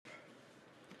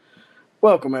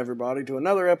Welcome, everybody, to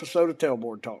another episode of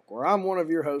Tailboard Talk, where I'm one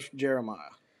of your hosts, Jeremiah.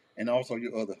 And also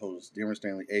your other host, Darren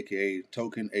Stanley, a.k.a.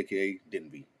 Token, a.k.a.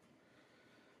 Denby.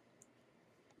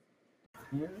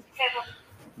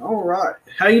 All right.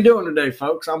 How you doing today,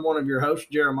 folks? I'm one of your hosts,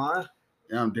 Jeremiah.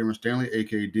 And I'm Darren Stanley,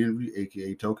 a.k.a. Denby,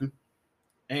 a.k.a. Token.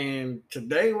 And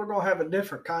today we're going to have a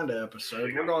different kind of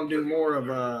episode. We're going to do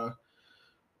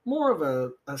more of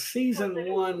a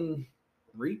season one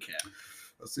recap.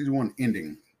 A season one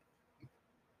ending.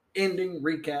 Ending,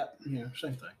 recap,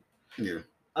 same thing. Yeah.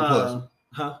 A plus.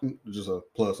 Huh? Just a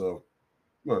plus of,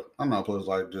 well, I'm not a plus,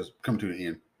 like just come to the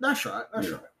end. That's right. That's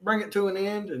right. Bring it to an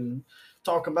end and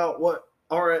talk about what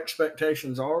our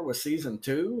expectations are with season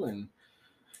 2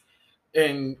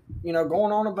 and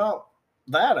going on about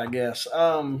that, I guess.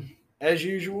 As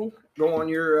usual, go on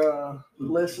your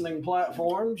listening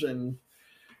platforms and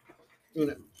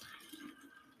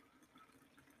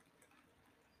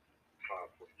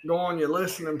go on your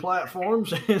listening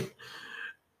platforms and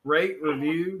rate,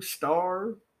 review,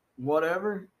 star,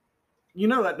 whatever.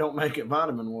 That don't make it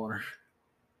vitamin water.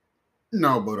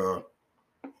 No, but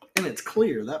and it's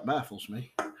clear. That baffles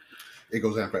me. It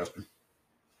goes down faster.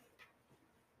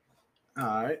 All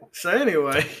right. So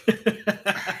anyway,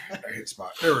 I hit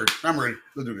spot. There, I'm ready.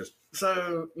 Let's do this.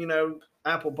 So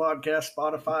Apple Podcast,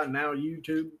 Spotify, now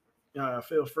YouTube.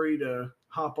 Feel free to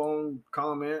hop on,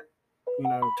 comment.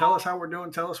 Tell us how we're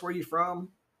doing. Tell us where you're from.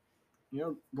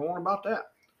 Go on about that.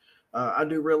 I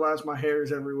do realize my hair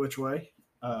is every which way.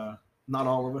 Not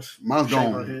all of us. Mine's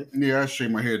gone. Yeah, I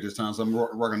shaved my head this time, so I'm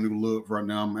rocking a new look right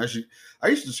now. I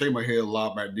used to shave my head a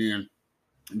lot back then.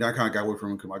 And I kind of got away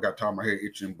from it because I got tired of my hair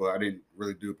itching, but I didn't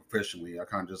really do it professionally. I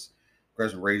kind of just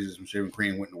grabbed some razors, some shaving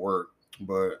cream, went to work.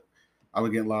 But I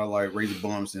was getting a lot of like razor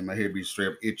bumps and my head be straight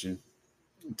up itching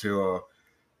until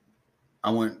I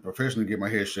went professionally to get my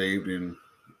hair shaved. And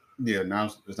yeah, now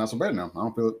it's not so bad now. I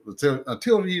don't feel it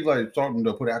until he like starting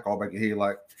to put alcohol back in your head,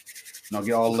 like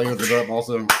get all layers up.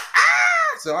 Also,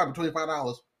 so I have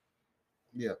 $25.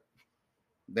 Yeah.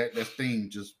 That sting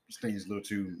just stings a little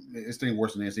too. It stings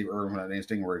worse than Nancy Irwin when I didn't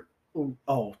Stingray.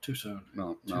 Oh, too soon.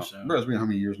 No. Soon. Bro, it's been how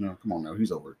many years now? Come on now,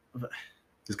 he's over it.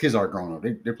 His kids are grown up.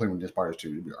 They're playing with the spiders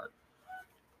too. They'll be all right.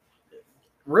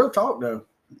 Real talk though.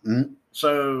 Mm-hmm.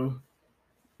 So,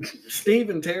 Steve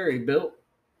and Terry built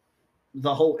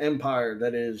the whole empire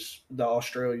that is the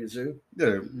Australia Zoo.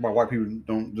 Yeah, why white people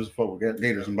don't just fuck with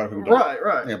gators and black people don't.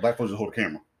 Right. Yeah, black folks just hold the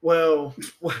camera. Well,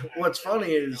 what's funny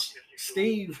is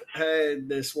Steve had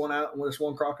this one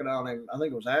crocodile named, I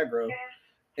think it was Agro,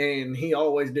 and he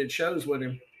always did shows with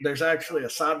him. There's actually a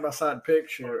side-by-side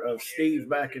picture of Steve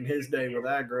back in his day with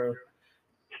Agro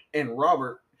and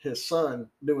Robert, his son,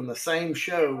 doing the same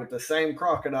show with the same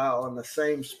crocodile in the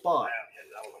same spot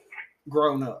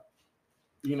grown up.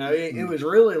 It was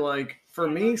really like, for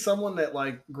me, someone that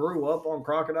like grew up on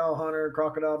Crocodile Hunter,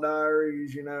 Crocodile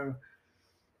Diaries,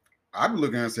 I'd be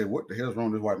looking at it and say, what the hell's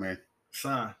wrong with this white man?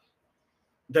 Son,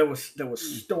 there was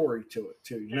story to it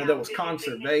too. There was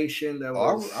conservation.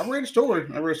 I read a story.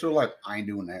 Like, I ain't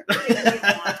doing that.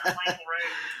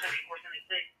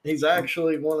 He's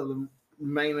actually one of the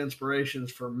main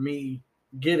inspirations for me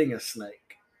getting a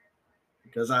snake,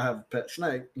 because I have a pet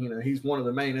snake. He's one of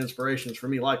the main inspirations for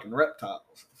me liking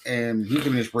reptiles. And he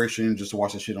gave me inspiration just to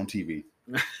watch that shit on TV.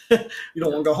 You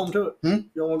don't want to go home to it? You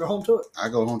don't want to go home to it? I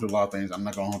go home to a lot of things. I'm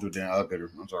not going home to a damn alligator.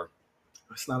 I'm sorry.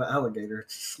 It's not an alligator.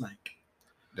 It's a snake.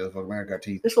 Does fuck man got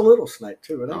teeth. It's a little snake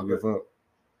too. I don't give a fuck.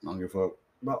 Don't give a fuck.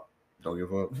 Well, don't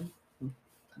give a fuck.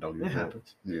 Don't give a fuck. It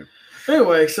happens. Yeah.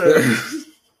 Anyway, so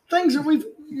things that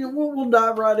we'll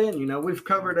dive right in. We've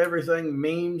covered everything: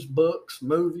 memes, books,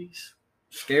 movies,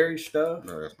 scary stuff.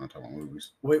 No, that's not talking about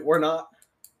movies. We're not.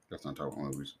 That's not talking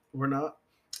about movies. We're not.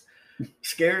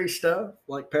 Scary stuff,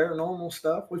 like paranormal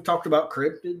stuff. We've talked about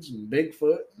cryptids and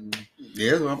Bigfoot.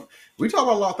 Yeah, we talked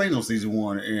about a lot of things on season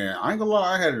 1, and I ain't gonna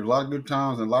lie, I had a lot of good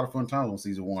times and a lot of fun times on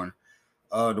season 1.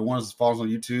 The ones that falls on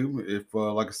YouTube, if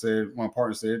like I said, my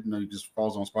partner said, you just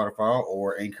falls on Spotify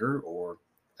or Anchor or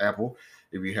Apple,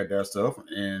 if you had that stuff,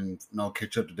 and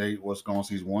catch up to date what's going on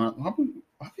season 1. How many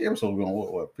episodes we on?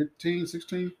 What 15,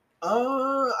 16?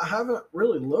 I haven't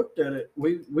really looked at it.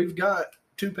 We've got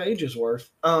 2 pages worth.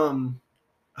 I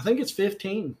think it's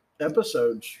 15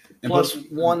 episodes plus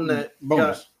one that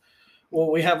bonus.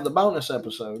 We have the bonus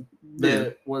episode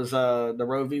that was the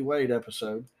Roe v. Wade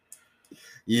episode.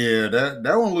 Yeah, that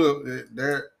one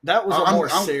that was a more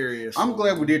serious. I'm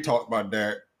glad we did talk about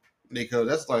that, because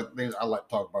that's like things I like to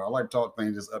talk about. I like to talk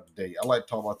things that's up to date. I like to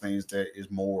talk about things that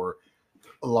is more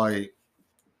like,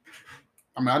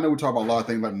 I know we talk about a lot of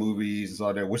things like movies and stuff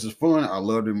like that, which is fun. I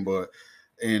love them, but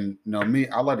And me,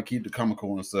 I like to keep the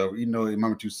comical and stuff. It might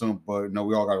be too soon, but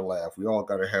we all got to laugh. We all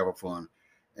got to have a fun,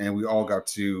 and we all got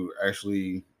to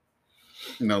actually,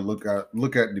 look at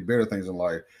the better things in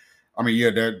life. I mean,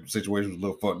 yeah, that situation was a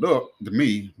little fucked up to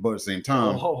me, but at the same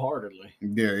time, wholeheartedly,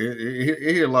 yeah,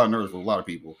 it hit a lot of nerves for a lot of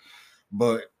people.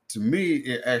 But to me,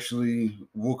 it actually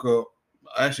woke up.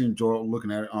 I actually enjoyed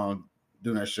looking at it on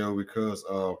doing that show because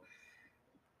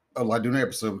like doing that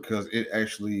episode because it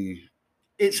actually.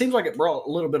 It seems like it brought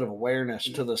a little bit of awareness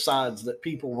to the sides that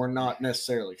people were not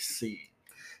necessarily seeing.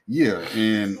 Yeah,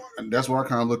 and that's why I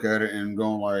kind of look at it and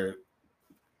going like,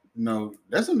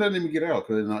 that's something that didn't even get out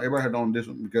because everybody had their own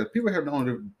different because people have their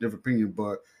own different opinion,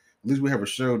 but at least we have a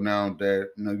show now that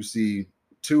you see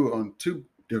two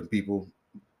different people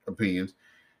opinions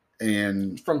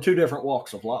and from two different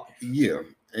walks of life. Yeah,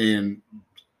 and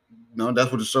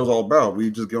that's what the show's all about.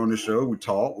 We just go on the show, we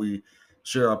talk, we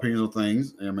share our opinions on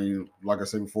things. I mean, like I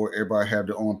said before, everybody have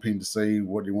their own opinion to say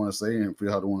what they want to say and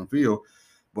feel how they want to feel.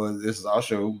 But this is our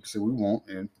show, say what we want,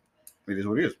 and it is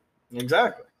what it is.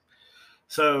 Exactly.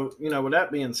 So, with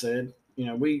that being said,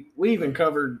 we even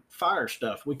covered fire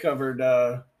stuff. We covered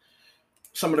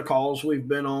some of the calls we've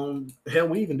been on. Hell,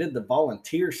 we even did the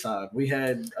volunteer side. We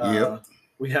had a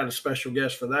special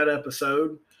guest for that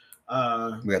episode.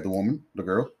 We had the woman, the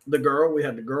girl. We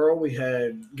had the girl. We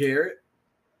had Garrett.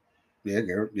 Yeah,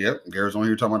 Garrett. Yep, Garrett's on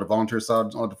here talking about the volunteer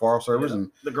side on the Forest Service,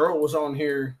 and the girl was on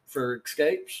here for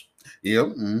escapes. Yep,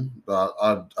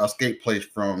 I escape place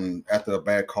from after a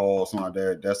bad call or something like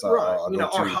that. That's right.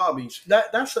 Our hobbies.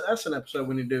 That's an episode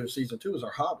we need to do in season 2 is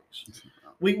our hobbies.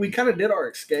 We kind of did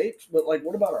our escapes, but like,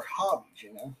 what about our hobbies?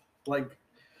 Like,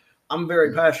 I'm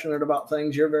very passionate about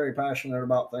things. You're very passionate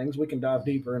about things. We can dive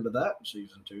deeper into that in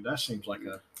season 2. That seems like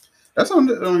a. That's on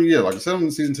like I said, on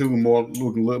season 2, we're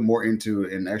looking a little more into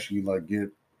it and actually like get.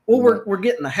 Well, we're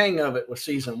getting the hang of it with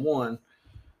season 1.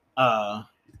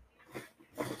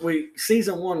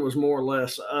 Season 1 was more or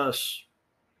less us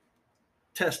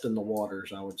testing the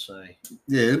waters, I would say.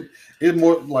 Yeah, it's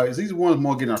more like season 1 is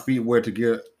more getting our feet wet to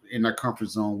get in that comfort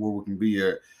zone where we can be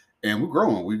at, and we're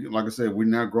growing. We, like I said, we're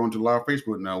not growing to live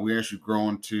Facebook now. We're actually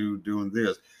growing to doing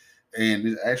this, and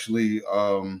it's actually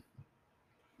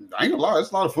I ain't gonna lie,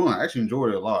 it's a lot of fun. I actually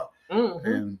enjoyed it a lot. Mm-hmm.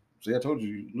 And see, I told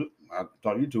you, look, I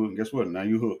taught you to it, and guess what? Now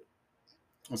you hooked.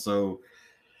 So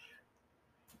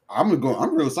I'm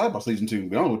real excited about season 2. To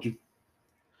be honest with you,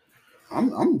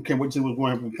 I'm can't wait to see what's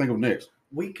going to think of next.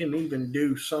 We can even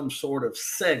do some sort of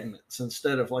segments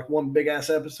instead of like one big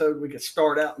ass episode. We could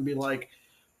start out and be like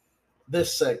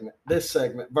this segment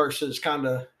versus kind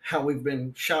of how we've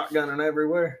been shotgunning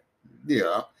everywhere.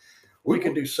 Yeah. We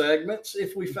could do segments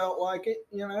if we felt like it,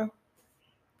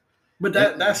 But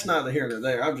that's neither here nor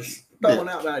there. I'm just throwing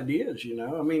out ideas,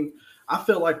 I mean, I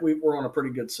feel like we're on a pretty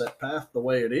good set path the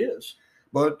way it is.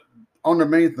 But on the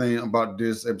main thing about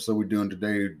this episode we're doing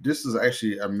today, this is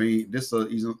actually this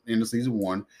is in the season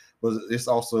 1, but it's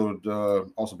also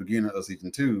the beginning of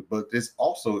season 2. But this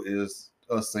also is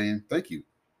us saying thank you.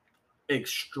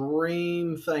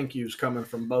 Extreme thank yous coming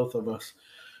from both of us,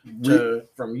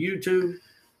 from YouTube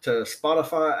to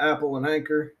Spotify, Apple, and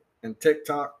Anchor, and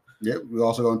TikTok. Yep, we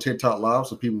also go on TikTok Live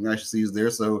so people can actually see us there.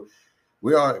 So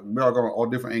we are going all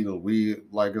different angles. We,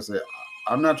 like I said,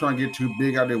 I'm not trying to get too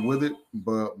big out there with it,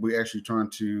 but we actually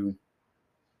trying to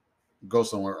go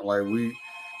somewhere. Like we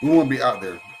want to be out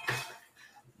there.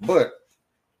 But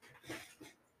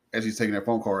as he's taking that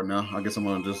phone call right now, I guess I'm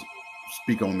gonna just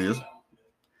speak on this.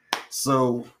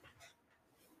 So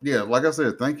yeah, like I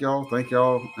said, thank y'all,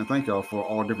 and thank y'all for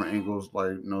all different angles,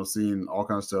 like seeing all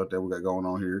kinds of stuff that we got going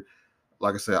on here.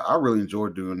 Like I said, I really enjoy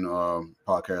doing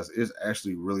podcasts. It's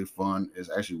actually really fun. It's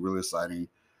actually really exciting.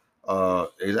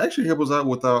 It actually helps us out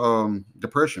with our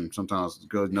depression sometimes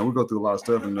because we go through a lot of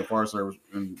stuff in the fire service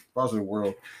and fire service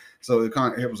world, so it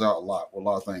kind of helps out a lot with a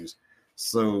lot of things.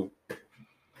 So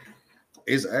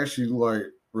it's actually like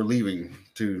relieving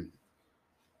to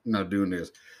doing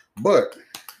this. But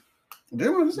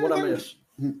Jeremiah, what I miss?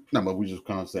 No, but we just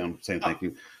kind of saying thank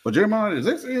you. But Jeremiah, is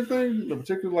there anything in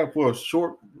particular like for a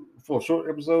short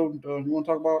episode you want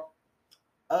to talk about?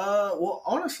 Well,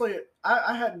 honestly,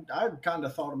 I'd kind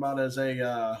of thought about it as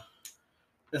a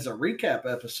recap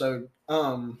episode.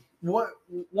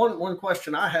 One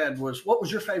question I had was, what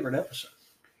was your favorite episode?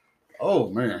 Oh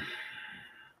man!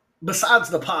 Besides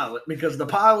the pilot, because the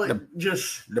pilot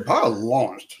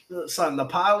launched. Son, the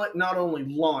pilot not only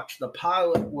launched, the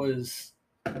pilot was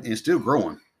it's still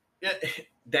growing. Yeah,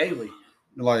 daily.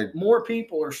 Like more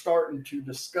people are starting to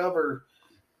discover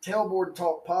Tailboard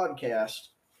Talk podcast.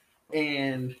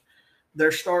 And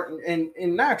they're starting,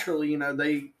 and naturally,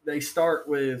 they start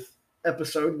with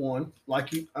episode 1.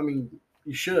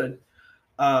 You should.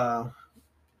 But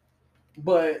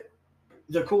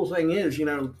the cool thing is,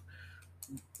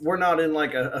 we're not in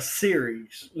like a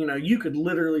series. You could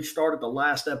literally start at the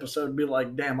last episode and be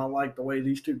like, damn, I like the way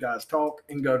these two guys talk,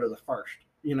 and go to the first.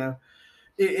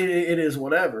 It is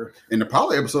whatever. In the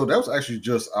pilot episode, that was actually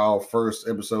just our first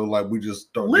episode. Like we just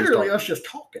started. Literally us just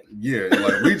talking. Yeah,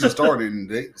 like we just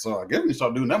started, so I guess we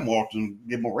start doing that more often,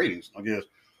 get more ratings. I guess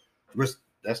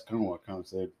that's kind of what I kind of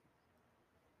said.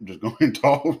 I'm just going to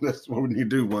talk. That's what we need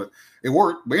to do. But it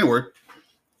worked. But anyway,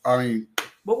 I mean.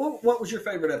 But what was your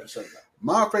favorite episode?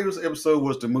 My favorite episode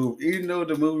was the movie. Even though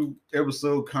the movie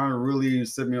episode kind of really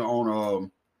set me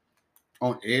on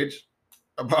edge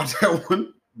about that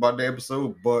one, about the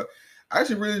episode, but I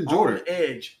actually really enjoyed it.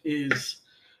 Edge is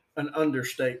an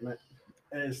understatement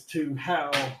as to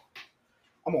how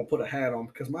I'm gonna put a hat on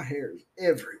because my hair is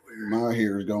everywhere. My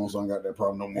hair is gone, so I don't got that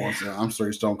problem no more. So I'm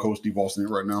straight Stone Cold Steve Austin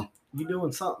right now. You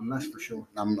doing something, that's for sure.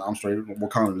 I'm straight.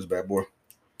 What kind of this bad boy?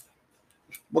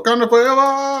 What kind of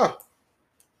forever?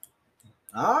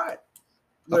 All right.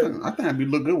 I think I'd be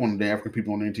look good one of the African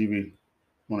people on their TV,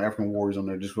 one of the African warriors on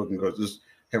there, just fucking go, just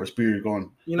have a spirit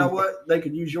going. You know what? They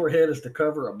could use your head as the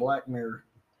cover of Black Mirror.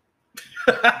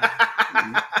 They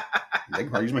can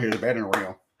probably use my hair as a battering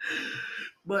ram.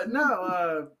 But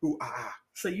no,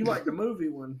 so you like the movie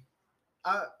one.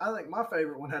 I think my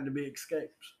favorite one had to be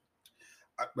Escapes.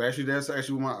 Actually, that's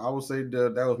actually I would say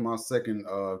that was my second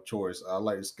choice. I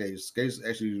like Escapes. Escapes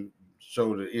actually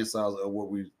show the insides of what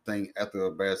we think after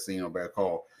a bad scene or bad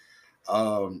call.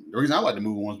 The reason I like the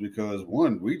movie ones because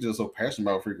one, we just so passionate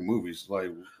about freaking movies.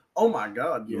 Like, oh my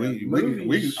god, yeah,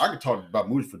 I could talk about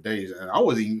movies for days, and I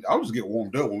was just get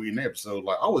warmed up when we in the episode.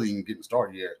 Like, I wasn't even getting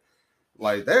started yet.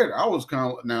 Like that, I was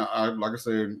kind of like I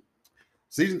said,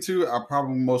 season 2, I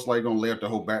probably most likely gonna lay out the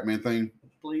whole Batman thing.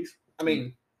 Please, I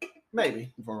mean,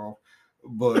 maybe,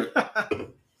 but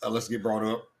let's get brought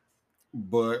up.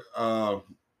 But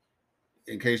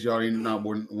in case y'all ain't not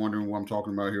wondering what I'm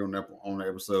talking about here on the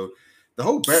episode, the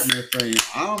whole Batman thing.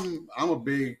 I'm a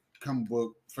big comic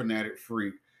book fanatic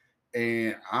freak,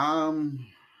 and I'm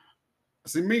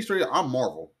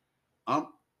Marvel. I'm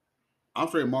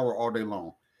straight Marvel all day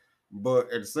long,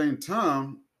 but at the same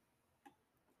time,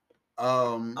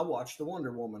 I watched the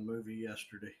Wonder Woman movie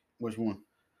yesterday. Which one?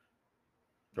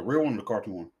 The real one, or the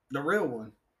cartoon one? The real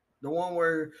one, the one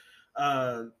where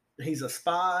he's a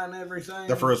spy and everything.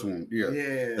 The first one,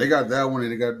 yeah. They got that one,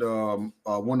 and they got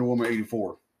Wonder Woman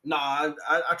 84. Nah,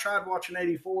 I tried watching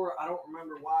 84. I don't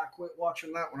remember why I quit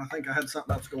watching that one. I think I had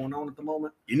something else going on at the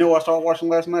moment. You know what I started watching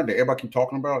last night that everybody keep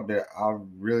talking about that I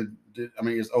really did. I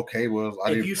mean, it's okay.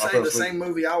 If you say the same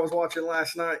movie I was watching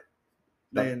last night,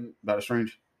 then Doctor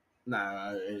Strange.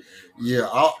 Nah. Yeah,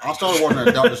 I started watching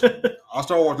that I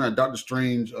started watching that Doctor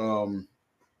Strange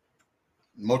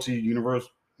multi-universe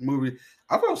movie.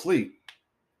 I fell asleep.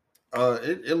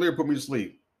 It literally put me to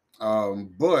sleep.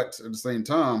 But at the same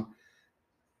time,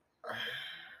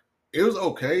 it was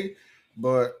okay.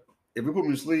 But if it put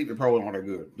me to sleep, it probably wasn't that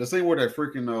good. The same way that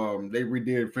freaking they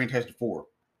redid Fantastic Four.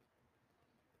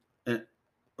 And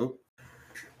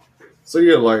so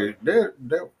yeah, like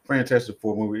that Fantastic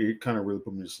Four movie, it kind of really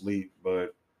put me to sleep,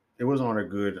 but it wasn't all that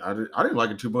good. I didn't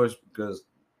like it too much because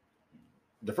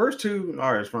the first two,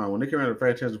 all right, it's fine. When they came out of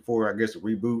Fantastic Four, I guess the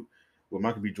reboot with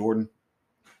Michael B. Jordan,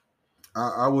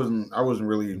 I wasn't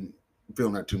really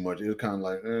feeling that too much. It was kind of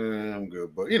like, I'm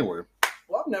good. But anyway.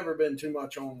 Well, I've never been too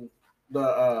much on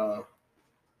the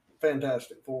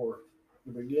Fantastic Four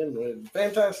to begin with.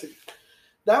 Fantastic,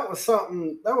 that was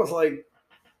something, that was like,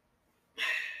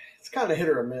 it's kind of hit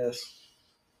or a miss.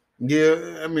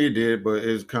 Yeah, I mean, it did, but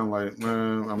it's kind of like,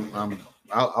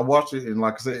 I watched it, and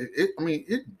like I said, it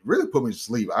really put me to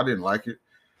sleep. I didn't like it.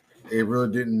 It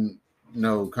really didn't,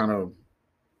 kind of,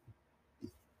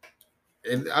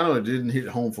 and I don't know, it didn't hit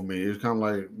home for me. It was kind of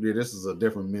like, yeah, this is a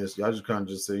different miss. I just kind of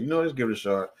just said, let's give it a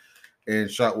shot, and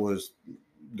shot was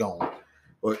gone.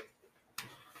 But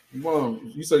well,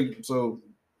 you say so.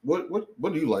 What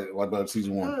do you like about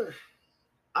season 1?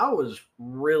 I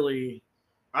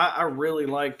really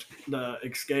liked the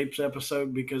Escapes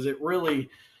episode because it really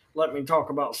let me talk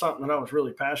about something that I was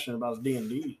really passionate about, is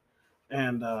D&D,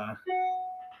 and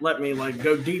let me like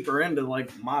go deeper into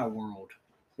like my world.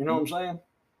 You know what I'm saying?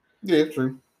 Yeah,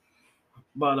 true.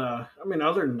 But I mean,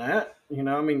 other than that,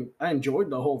 I enjoyed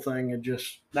the whole thing. It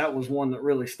just, that was one that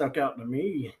really stuck out to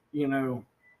me. It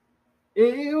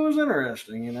was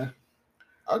interesting.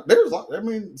 There's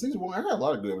season 1, I had a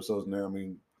lot of good episodes now. I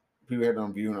mean, people had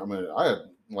on viewing. I mean,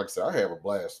 like I said, I have a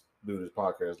blast doing this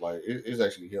podcast. Like, it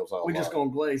actually helps out. We're just gonna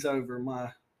glaze over my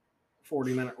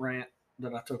 40-minute rant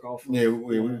that I took off. Yeah,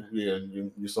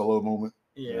 your solo moment.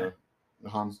 Yeah.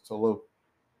 Han Solo,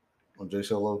 or Jay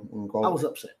Solo. I was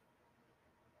upset.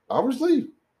 Obviously.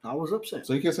 I was upset.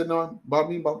 So you can't say no about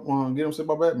me, about get him said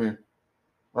about Batman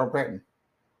or Patton.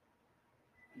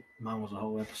 Mine was a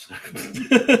whole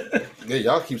episode. Yeah,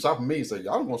 y'all keep stopping me. So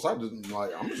y'all don't want to stop this.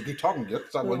 Like, I'm just keep talking. Y'all can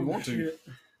stop what you want to.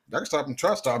 Y'all can stop and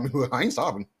try to stop me, but I ain't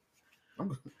stopping.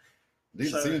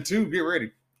 Season 2, get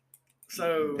ready.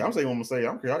 So I'm saying what I'm gonna say. I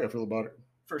don't care how y'all feel about it.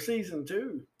 For season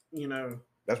 2,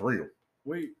 that's real.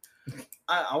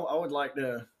 I would like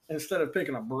to, instead of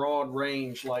picking a broad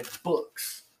range like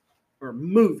books or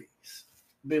movies,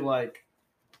 be like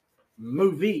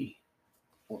movie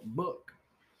or book,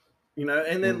 and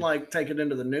then like take it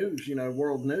into the news,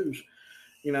 world news,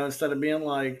 instead of being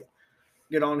like,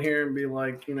 get on here and be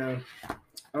like,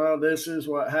 oh, this is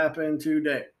what happened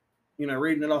today,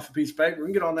 reading it off a piece of paper. We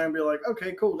can get on there and be like,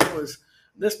 okay, cool, that was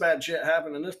this bad shit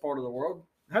happened in this part of the world.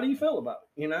 How do you feel about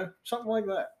it? Something like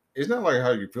that. It's not like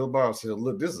how you feel about it. So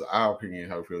look, this is our opinion,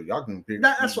 how we feel. Y'all can pick.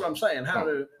 That's what I'm saying.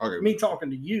 Me talking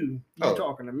to you,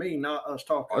 talking to me, not us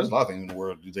talking. There's a lot of things in the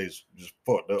world these days just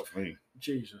fucked up for me.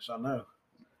 Jesus, I know.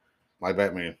 Like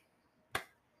Batman.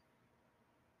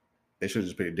 They should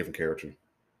just pick a different character.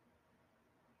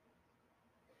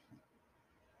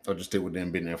 Or just stick with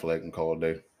them Ben Affleck and call it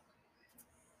a day.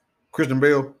 Christian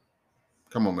Bale,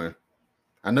 come on, man.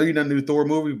 I know you're not a new Thor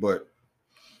movie, but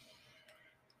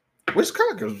which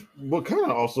kind of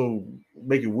also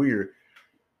make it weird.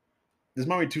 This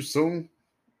might be too soon.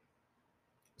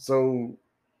 So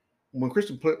when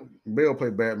Christian Bale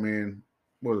played Batman,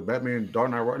 what was it, Batman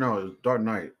Dark Knight? No, it was Dark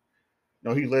Knight.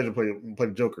 No, Heath Ledger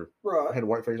played Joker. Right. Had a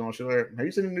white face on shit like that. Have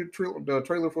you seen the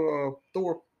trailer for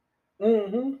Thor?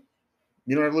 Mm-hmm.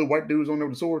 You know that little white dude's on there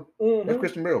with the sword? Mm-hmm. That's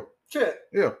Christian Bale. Shit.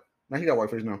 Yeah. Now he got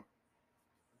white face now.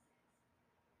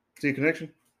 See a connection?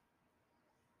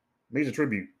 Needs a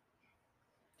tribute.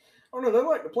 Oh no, they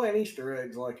like to plant Easter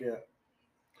eggs like that.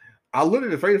 I looked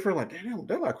at the face first, like, damn,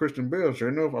 they're like Christian Bale. Sure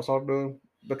enough, I saw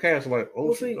the cast, like,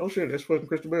 oh shit, that's fucking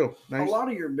Christian Bale. Nice. A lot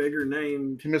of your bigger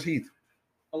named Miss Heath.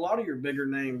 A lot of your bigger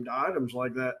named items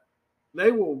like that,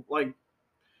 they will, like,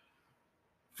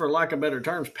 for lack of better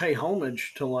terms, pay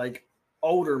homage to like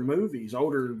older movies,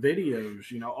 older videos,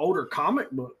 older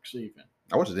comic books even.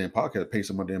 I watch a damn podcast pay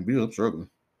some of my damn bills. I'm struggling.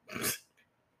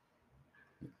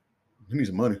 You need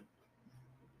some money.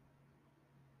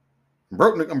 I'm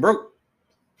broke, Nick. I'm broke.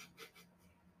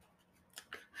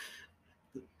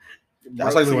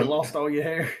 That's like you lost all your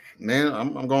hair. Man,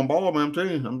 I'm going bald, man. I'm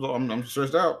telling you, I'm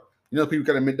stressed out. You know, people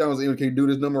got at McDonald's even can't do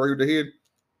this number right here with the head.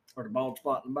 Or the bald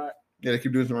spot in the back. Yeah, they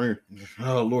keep doing this right here.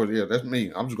 Oh Lord, yeah, that's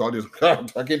me. I'm just going this. God,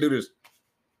 I can't do this.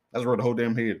 That's where the whole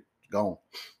damn head gone.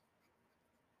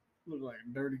 Look like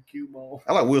a dirty cue ball.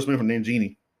 I like Will Smith from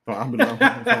Nangini. I'm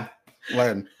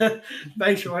Latin.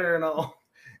 Facial hair and all.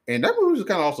 And that movie was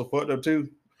kind of also fucked up too.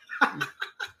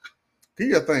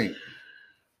 You gotta think.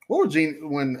 What was Genie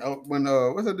when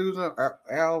what's that dude's name?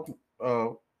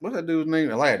 What's that dude's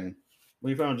name? Aladdin.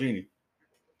 When he found Genie.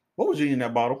 What was Genie in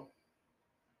that bottle?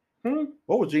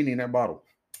 What was Genie in that bottle?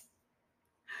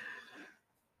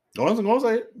 I'm gonna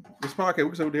say it. This podcast, we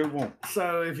can say what the hell we want.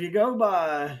 So if you go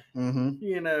by, don't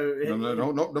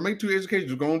make two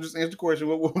educations. Go on, just answer the question.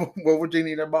 What was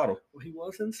Genie in that bottle? Well, he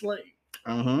was enslaved.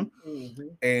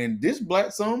 And this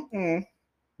black son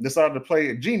decided to play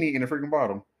a genie in the freaking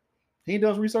bottle. He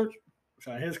does research.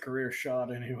 So his career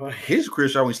shot anyway. His career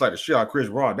shot when he slapped the shit out of Chris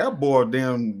Rock. That boy,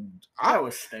 I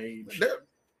was staged.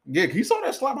 Yeah, he saw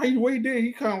that slap. How he did.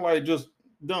 He kind of like just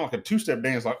done like a two-step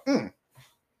dance, like.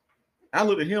 I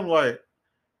looked at him like,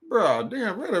 bro,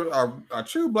 damn, a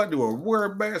true black dude will wear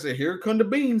a bag. Say, here come the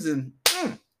beans, and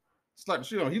slap the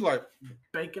shit on. He like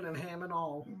bacon and ham and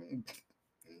all.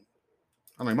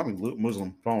 I mean, I might be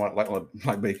Muslim. If I don't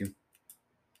like bacon.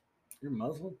 You're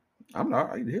Muslim? I'm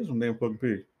not. I eat here's some damn fucking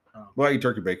pig. Oh. Well, I eat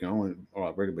turkey bacon. I don't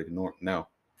like regular bacon now.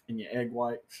 And your egg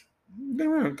whites.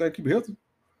 Damn right. Gotta keep it healthy.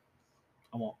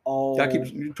 I want all the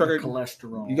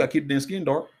cholesterol. You gotta keep the damn skin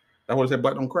dark. That's what it said.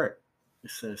 Black don't crack. It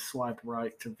says swipe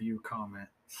right to view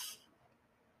comments.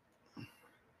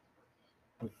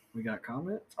 We got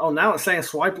comments? Oh, now it's saying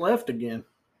swipe left again.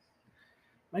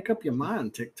 Make up your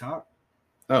mind, TikTok.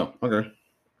 Oh, okay.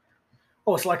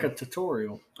 Oh, it's like a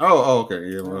tutorial. Oh, okay.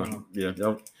 Yeah, well, yeah.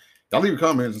 Y'all leave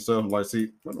comments and stuff. Like,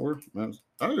 see, what in the world?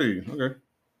 Hey, okay.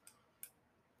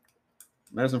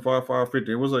 Madison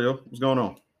 5550. What's up, yo? What's going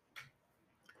on?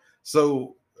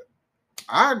 So,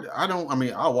 come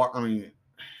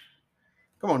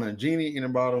on now, Genie in a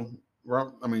bottle.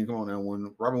 Come on now.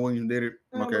 When Robin Williams did it,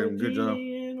 okay, good job.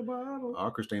 In a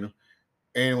bottle. Christina.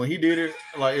 And when he did it,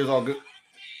 like, it was all good.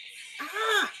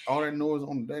 All that noise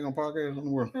on the daggone podcast in the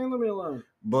world. Hey, let me alone.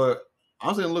 But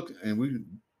I'm saying, look, and we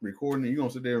recording, and you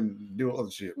gonna sit there and do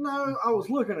other shit. No, I was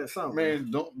looking at something.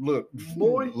 Man, don't look,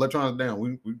 boy. Electronics down.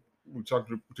 We talk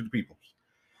to the people,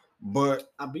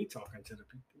 but I be talking to the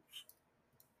people.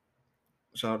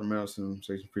 Shout out to Madison,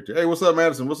 Season 50. Hey, what's up,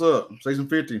 Madison? What's up, Season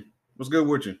 50? What's good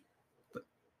with you?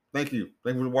 Thank you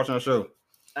for watching our show.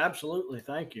 Absolutely,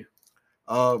 thank you.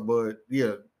 But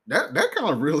yeah, that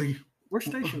kind of really. We're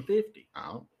Station 50.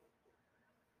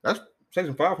 That's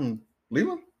Section 5 from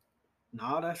Leland?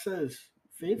 No, that says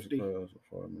 50.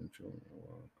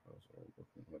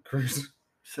 Crazy.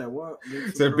 Said what?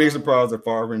 Said big surprise that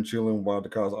firemen chilling while the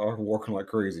cars are working like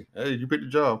crazy. Hey, you picked the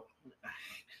job.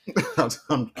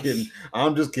 I'm kidding.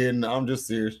 I'm just kidding. I'm just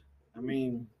serious. I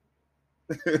mean,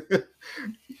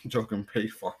 joking, pay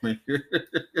farming.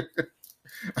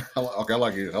 Okay, I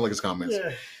like it. I like his comments.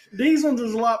 Yeah, these ones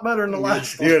is a lot better than the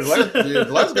last one. The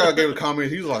last guy gave a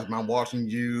comment. He was like, "I'm watching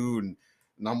you, and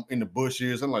I'm in the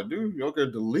bushes." I'm like, "Dude, you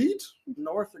okay? Delete."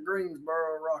 North of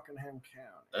Greensboro, Rockingham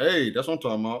County. Hey, that's what I'm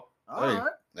talking about. All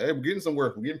right. Hey, we're getting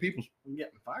somewhere. We're getting people. We're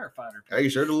getting firefighter. Hey,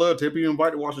 share the love. Tell people you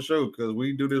invite to watch the show because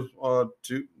we do this I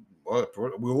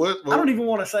don't even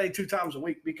want to say 2 times a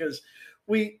week because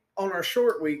we on our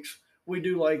short weeks we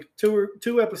do like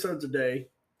two episodes a day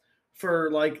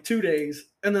for like 2 days,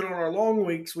 and then on our long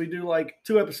weeks we do like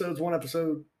 2 episodes, 1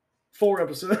 episode, 4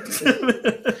 episodes.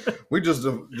 We just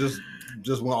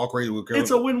went all crazy with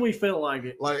It's a when we feel like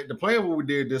it. Like the plan when we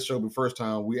did this show the first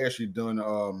time, we actually done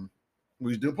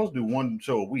we were supposed to do 1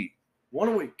 show a week. 1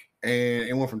 a week. And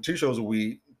it went from 2 shows a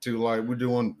week to like we're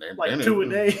doing like 2 a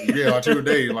day. Yeah, like 2 a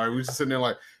day. Like we just sitting there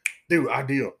like, dude,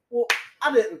 ideal. Well,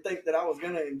 I didn't think that I was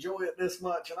going to enjoy it this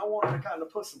much, and I wanted to kind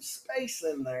of put some space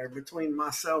in there between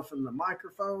myself and the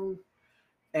microphone.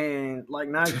 And like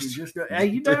Nike, just go, hey,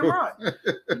 you damn right. You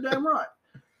damn right.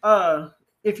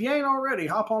 If you ain't already,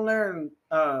 hop on there and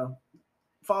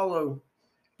follow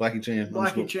Blackie Chan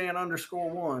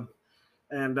 _1.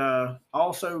 And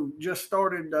also just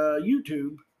started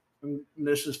YouTube. And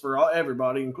this is for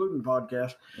everybody, including the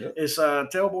podcast. Yep. It's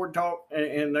Tailboard Talk,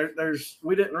 and there's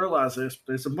we didn't realize this,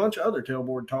 but there's a bunch of other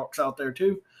Tailboard Talks out there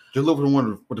too. Just look for the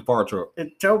one with the fire truck.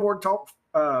 Tailboard Talk,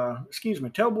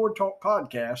 Tailboard Talk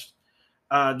podcast.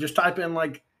 Just type in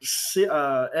like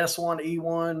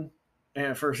S1E1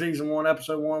 and for season 1,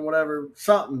 episode 1, whatever,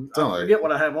 something. I forget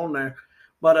what I have on there,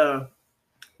 but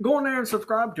go in there and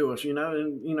subscribe to us.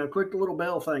 And click the little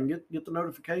bell thing, get the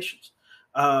notifications.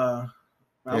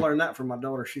 I learned that from my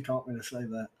daughter. She taught me to say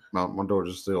that. My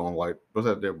daughter's still on like what's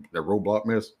that Roblox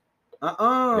mess?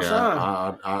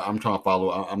 Yeah, I'm trying to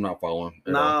follow. I'm not following.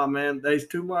 Nah, man, there's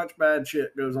too much bad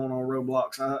shit goes on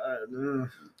Roblox.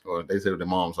 Well, they said with their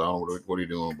mom, so I don't know what are you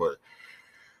doing, but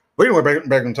anyway,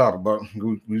 back on topic. But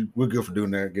we're good for doing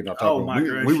that, getting our topic. Oh my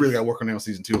we really got working on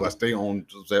season 2. Like stay on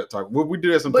that topic. We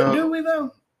do that sometimes. But do we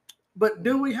though? But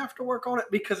do we have to work on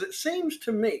it? Because it seems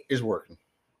to me it's working.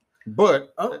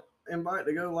 But invite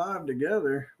to go live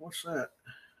together. What's that?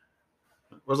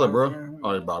 What's up, bro?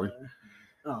 All right, Bobby.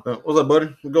 What's up, buddy?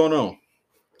 What's going on?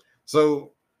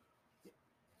 So,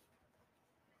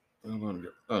 I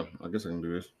guess I can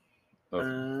do this. I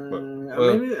mean,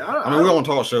 we're on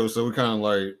talk shows, so we kind of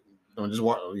like, just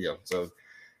watch. Yeah. So,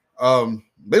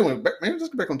 they went back. Maybe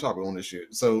just get back on topic on this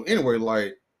shit. So, anyway,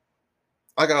 like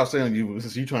I was saying,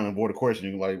 since you trying to avoid a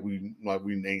question, we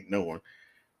ain't no one.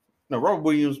 Now, Robert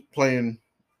Williams playing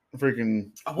freaking.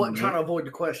 I wasn't trying to avoid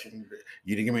the question.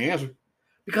 You didn't give me an answer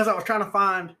because I was trying to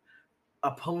find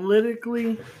a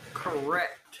politically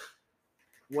correct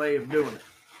way of doing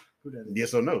it.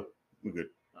 Yes or no? We're good.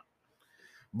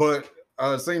 But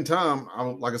at the same time,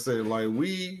 like I said, like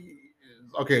we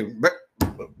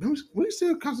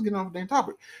still constantly getting off the damn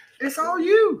topic. It's all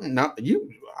you. Not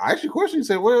you. I asked you a question. You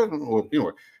said, well,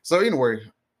 anyway. So anyway,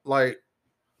 like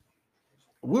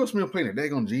Will Smith playing a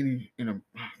daggone genie in a.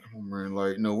 Come on, man.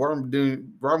 Like, no, what I'm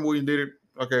doing. Robin Williams did it.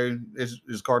 Okay,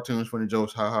 it's cartoons, funny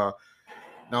jokes, haha.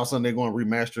 Now all of a sudden they're going to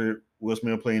remaster it. Will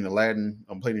Smith playing Aladdin.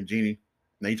 I'm playing the genie.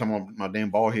 Now you talking about my damn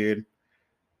bald head.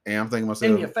 And I'm thinking to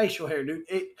myself. And your facial hair, dude.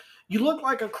 You look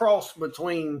like a cross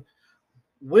between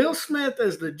Will Smith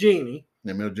as the genie.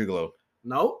 And Mel Gigolo.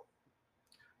 Nope.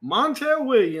 Montel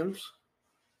Williams.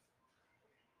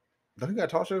 Don't you got a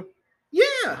talk show?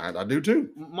 Yeah. I do too.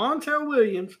 Montel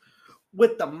Williams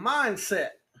with the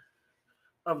mindset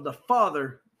of the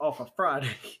father off of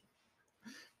Friday.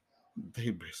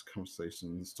 Day-based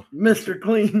conversations. Mr.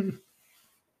 Clean.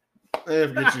 Hey,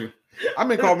 forget you. I've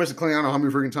been called Mr. Clean. I don't know how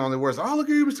many freaking times it was. Oh, look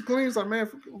at you, Mr. Clean. It's like, man,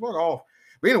 fuck off.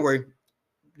 But anyway,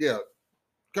 yeah.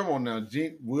 Come on now.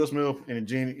 Will Smith and a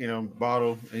genie,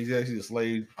 bottle, and he's actually a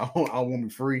slave. I want to be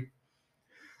free.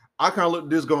 I kind of look at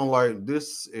this going like,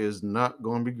 this is not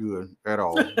going to be good at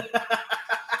all.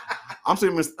 I'm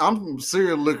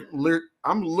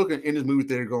looking in this movie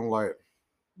theater going like.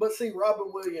 But see,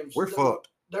 Robin Williams, we're fucked.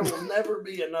 There will never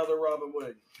be another Robin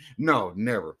Williams. No,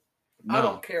 never. No. I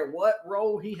don't care what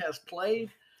role he has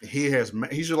played. He's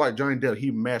just like Johnny Depp.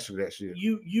 He mastered that shit.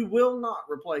 You will not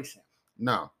replace him.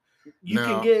 No. You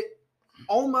can get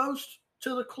almost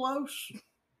to the close.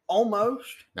 Almost.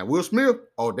 Now Will Smith,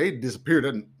 they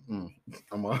disappeared.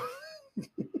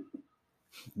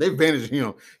 They vanished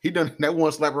him. He done that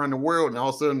one slap around the world, and all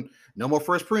of a sudden, no more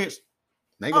Fresh Prince.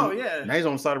 Now he's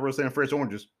on the side of the road saying fresh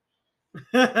oranges.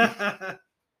 That's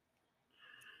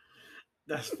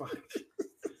fucked.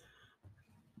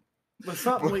 But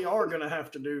something we are going to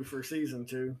have to do for season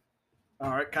 2. All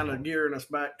right, kind of gearing us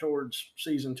back towards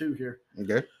season 2 here.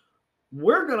 Okay.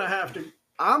 We're going to have to,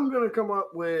 I'm going to come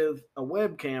up with a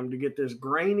webcam to get this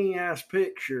grainy ass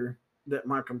picture that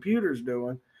my computer's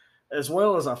doing, as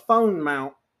well as a phone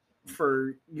mount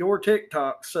for your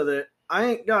TikTok, so that I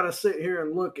ain't got to sit here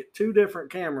and look at 2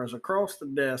 different cameras across the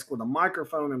desk with a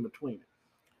microphone in between it.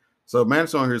 So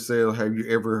Madison here said, have you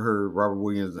ever heard Robert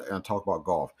Williams talk about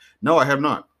golf? No, I have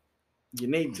not. You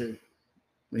need to.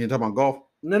 You talk about golf?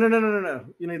 No.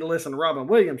 You need to listen to Robin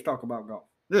Williams talk about golf.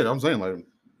 Yeah, I'm saying that's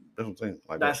what I'm saying.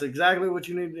 Like that's exactly what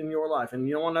you need in your life. And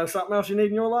you don't want to know something else you need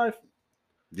in your life?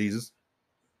 Jesus.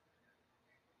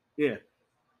 Yeah.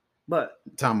 But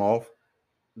time off.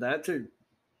 That too.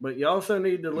 But you also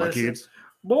need to listen. My kids.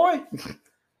 Boy,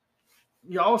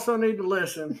 you also need to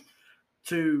listen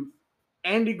to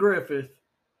Andy Griffith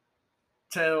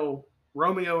tell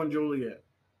Romeo and Juliet.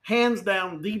 Hands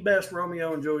down, the best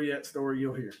Romeo and Juliet story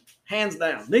you'll hear. Hands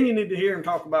down. Then you need to hear him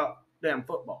talk about damn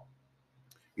football.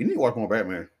 You need to watch more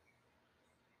Batman.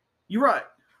 You're right.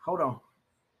 Hold on.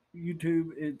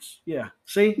 YouTube, yeah.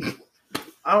 See?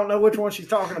 I don't know which one she's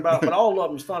talking about, but all of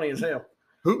them's funny as hell.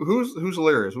 Who's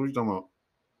hilarious? What are you talking about?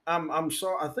 I'm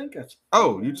sorry. I think that's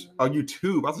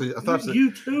YouTube. I thought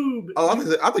YouTube.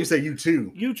 I thought you said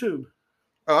YouTube. YouTube.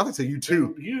 Oh, I thought you said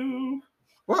YouTube. You.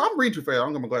 Well, I'm reading too fast. I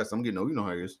don't got my glasses. I'm getting old. You know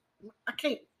how it is. I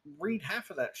can't read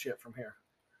half of that shit from here.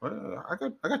 Well, I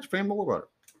got your fan. Don't worry about it.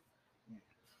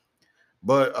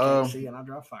 But see, and I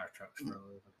drive fire trucks.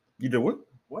 You did what?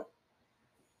 What?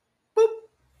 Boop.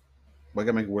 Why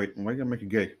gotta make it wait? Why gotta make it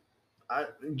gay?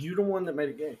 You the one that made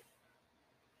it gay.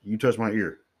 You touched my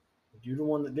ear. You the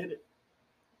one that did it.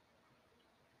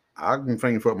 I can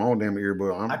finger fuck my own damn ear,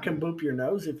 but I can boop your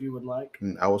nose if you would like.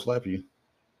 I will slap you.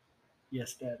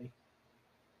 Yes, Daddy.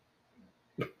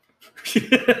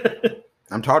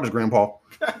 I'm tired of Grandpa.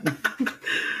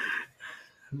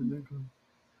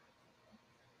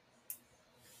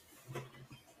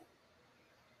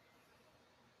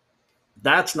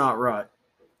 That's not right.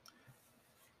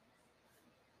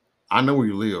 I know where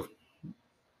you live.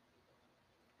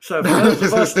 So for those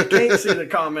of us that can't see the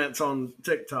comments on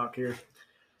TikTok here,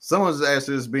 someone's asked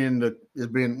it's been the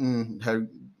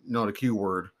Q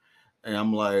word, and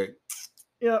I'm like,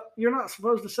 yeah, you're not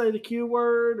supposed to say the Q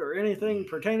word or anything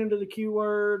pertaining to the Q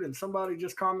word, and somebody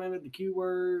just commented the Q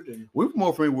word, and we're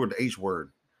more familiar with the H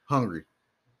word, hungry.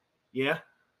 Yeah,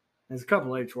 there's a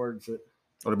couple H words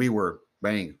or the B word,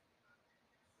 bang.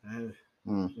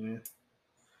 Yeah.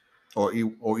 Or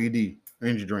ED,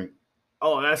 energy drink.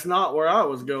 Oh, that's not where I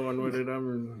was going with it.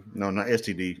 No, not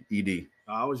STD, ED.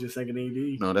 I was just thinking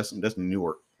ED. No, that's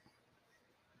Newark.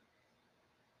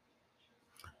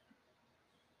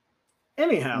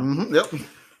 Anyhow, yep.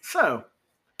 So,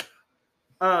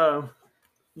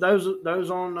 those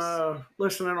on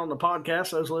listening on the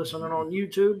podcast, those listening on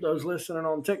YouTube, those listening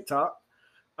on TikTok,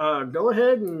 go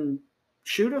ahead and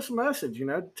shoot us a message.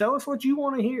 Tell us what you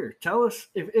want to hear. Tell us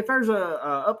if there's a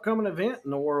upcoming event in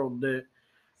the world that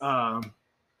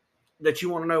you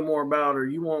want to know more about, or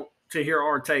you want to hear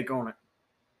our take on it.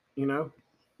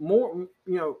 More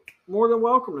than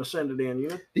welcome to send it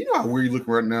in. You know how weird you look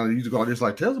right now. You just go just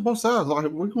like, tell us both sides.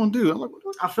 Like, what you gonna do? I'm like,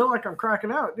 I feel like I'm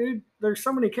cracking out, dude. There's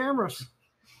so many cameras.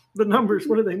 The numbers,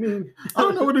 what do they mean? I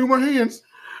don't know what to do with my hands.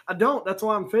 I don't. That's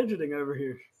why I'm fidgeting over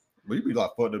here. Well, you'd be like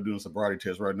fucked up doing a sobriety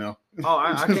test right now. Oh,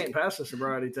 I can't pass a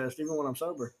sobriety test even when I'm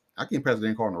sober. I can't pass a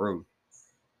damn car on the road.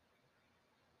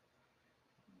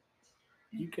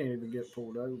 You can't even get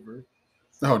pulled over.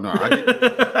 Oh no,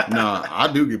 I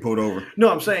do get pulled over. No,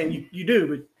 I'm saying you do,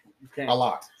 but you can't. A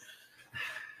lot.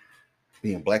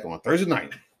 Being black on a Thursday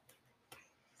night.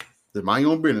 It's my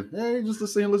own business. Hey, just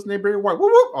listen to Barry White.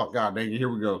 Whoop, whoop. Oh god dang it, here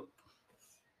we go.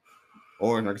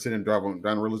 Or I can sit and drive down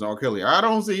the road and R. Kelly. I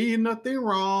don't see nothing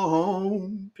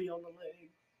wrong. Pee on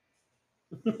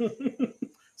the leg.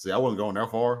 See, I wasn't going that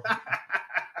far.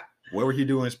 What was he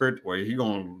doing in spare? Well, he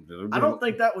going. I don't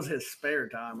think that was his spare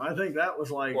time. I think that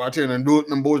was like. Well, I tell you,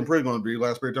 them boys in prison going to be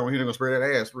last spare time. He's gonna spray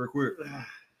that ass real quick.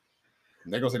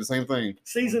 They're gonna say the same thing.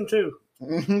 Season 2.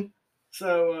 Mm-hmm.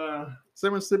 So.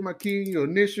 Someone said my key or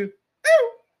initial.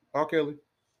 R. Kelly.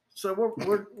 So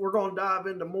we're going to dive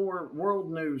into more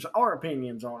world news, our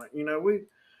opinions on it.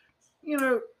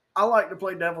 I like to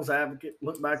play devil's advocate,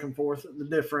 look back and forth at the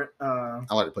different. I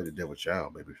like to play the devil's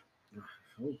child, baby.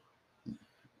 Oh,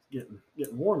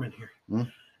 getting warm in here.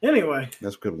 Mm. Anyway,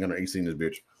 that's because we're gonna AC in this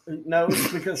bitch. No,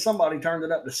 it's because somebody turned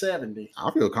it up to 70.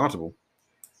 I feel comfortable.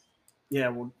 Yeah,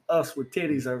 well, us with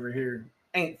titties over here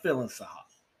ain't feeling so hot.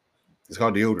 It's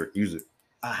called deodorant. Use it.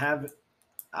 I have it.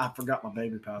 I forgot my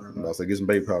baby powder. I said, get some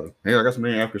baby powder. Hey, I got some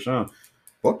man after Sean.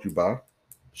 Fuck you, Bob.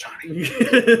 Johnny.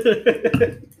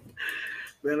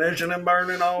 Been itching and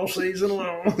burning all season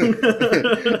long. You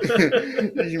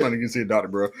might need to see a doctor,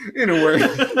 bro. Anyway.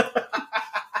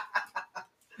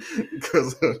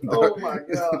 Oh my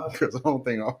god! Because I don't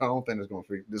think it's gonna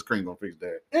fix this cream gonna fix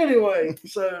that. Anyway,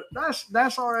 so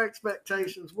that's our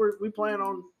expectations. We plan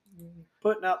on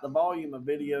putting out the volume of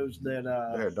videos that.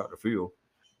 Yeah, Dr. Phil,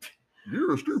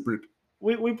 you're stupid.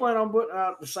 We plan on putting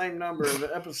out the same number of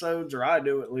episodes, or I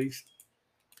do at least.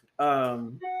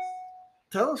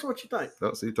 Tell us what you think.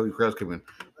 Oh, see, told you crowds come in.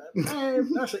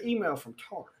 That's an email from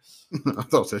Taurus. I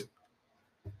thought it.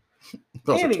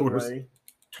 Anyway,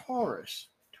 Taurus,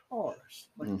 like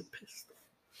the pistol.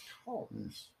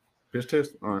 Taurus. Piss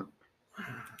test? All right.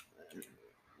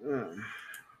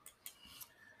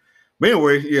 But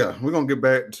anyway, yeah, we're going to get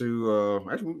back to,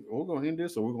 actually, we're going to end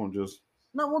this, or we're going to just...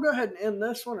 No, we'll go ahead and end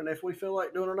this one, and if we feel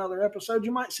like doing another episode,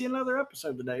 you might see another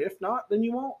episode today. If not, then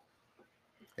you won't.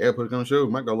 Yeah, put it on the show.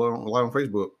 We might go live on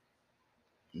Facebook.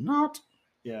 Not.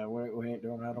 Yeah, we ain't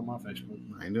doing that on my Facebook.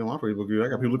 I ain't doing my Facebook. I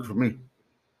got people looking for me.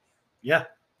 Yeah.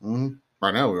 Mm-hmm.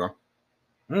 Right now we are.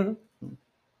 Mm-hmm.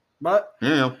 But,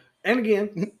 yeah. And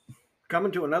again,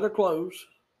 coming to another close,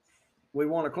 we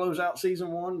want to close out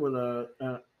season 1 with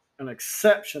an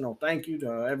exceptional thank you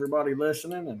to everybody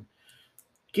listening, and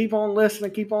keep on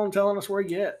listening, keep on telling us where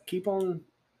you at. Keep on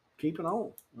keeping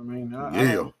on. I mean,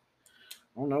 I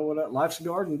don't know what life's a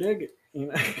garden, dig it. You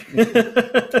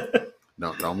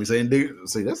know. Don't be saying dig it.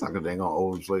 See, that's not gonna dang on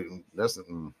old slate. That's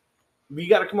You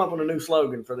got to come up with a new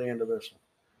slogan for the end of this one.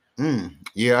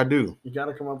 Yeah, I do. You got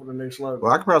to come up with a new slogan.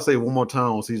 Well, I could probably say one more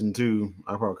time on season 2.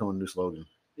 I'll probably come up with a new slogan.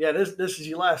 Yeah, this is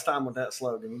your last time with that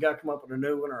slogan. You got to come up with a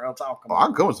new one, or else I'll come. I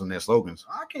can come up with some new slogans.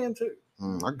 I can too.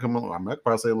 I can come up. I could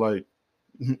probably say like.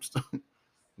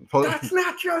 That's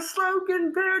not your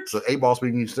slogan, bitch. So 8-ball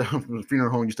speaking, you stab from the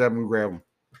funeral home, you stab him, we grab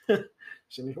him.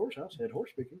 Cindy Horse House had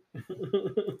horse speaking.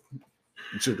 You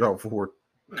should drive forward.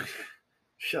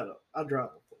 Shut up. I drive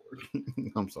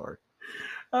forward. I'm sorry.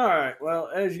 All right.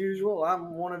 Well, as usual,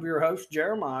 I'm one of your hosts,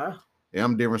 Jeremiah. Yeah,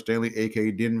 I'm Darren Stanley,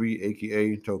 a.k.a. Denry,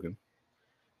 a.k.a. Token.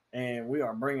 And we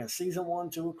are bringing season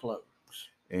 1 to a close.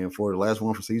 And for the last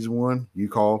one for season 1, you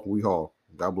call, we haul.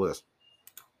 God bless.